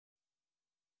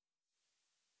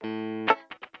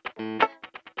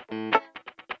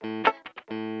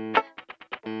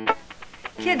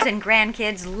Kids and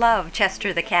grandkids love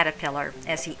Chester the caterpillar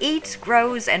as he eats,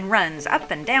 grows, and runs up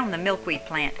and down the milkweed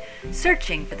plant,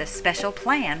 searching for the special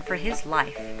plan for his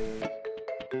life.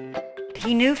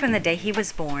 He knew from the day he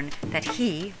was born that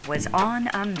he was on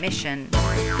a mission.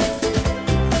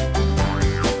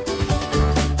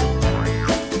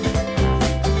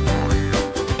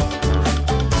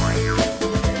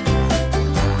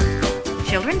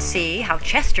 Children see how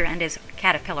Chester and his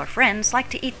caterpillar friends like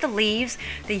to eat the leaves,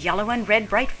 the yellow and red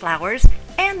bright flowers,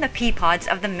 and the pea pods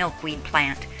of the milkweed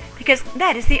plant, because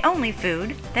that is the only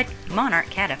food that monarch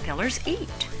caterpillars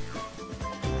eat.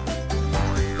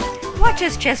 Watch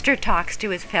as Chester talks to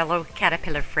his fellow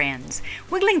caterpillar friends,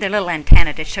 wiggling their little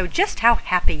antennae to show just how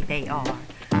happy they are.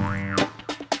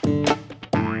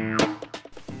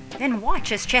 Then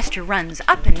watch as Chester runs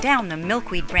up and down the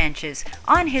milkweed branches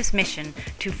on his mission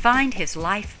to find his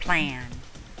life plan.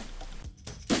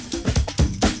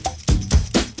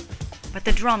 But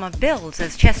the drama builds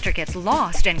as Chester gets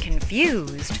lost and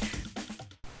confused.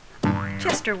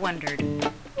 Chester wondered,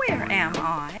 "Where am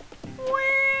I?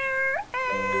 Where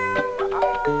am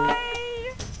I?"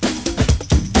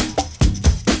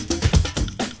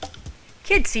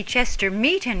 Kids see Chester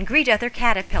meet and greet other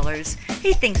caterpillars.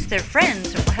 He thinks they're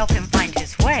friends and will help him find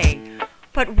his way.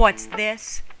 But what's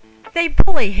this? They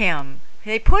bully him.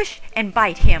 They push and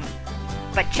bite him.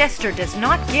 But Chester does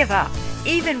not give up.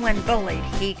 Even when bullied,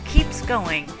 he keeps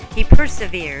going. He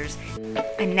perseveres.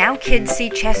 And now kids see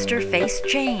Chester face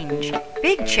change,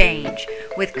 big change,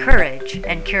 with courage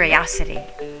and curiosity.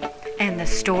 And the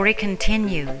story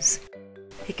continues.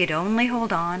 He could only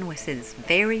hold on with his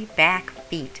very back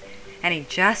feet, and he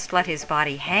just let his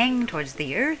body hang towards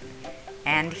the earth,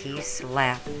 and he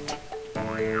slept.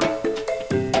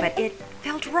 But it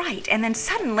felt right, and then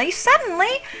suddenly,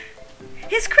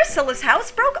 his chrysalis house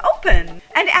broke open,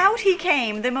 and out he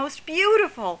came, the most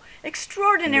beautiful,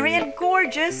 extraordinary, and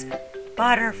gorgeous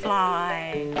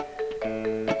butterfly.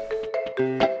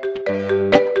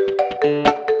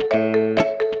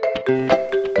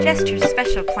 Chester's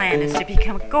special plan is to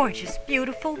become a gorgeous,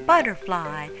 beautiful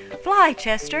butterfly. Fly,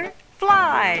 Chester,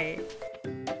 fly!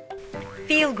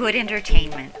 Feel-good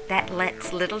entertainment that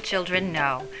lets little children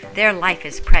know their life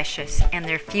is precious and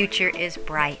their future is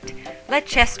bright. Let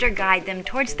Chester guide them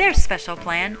towards their special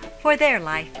plan for their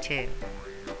life, too.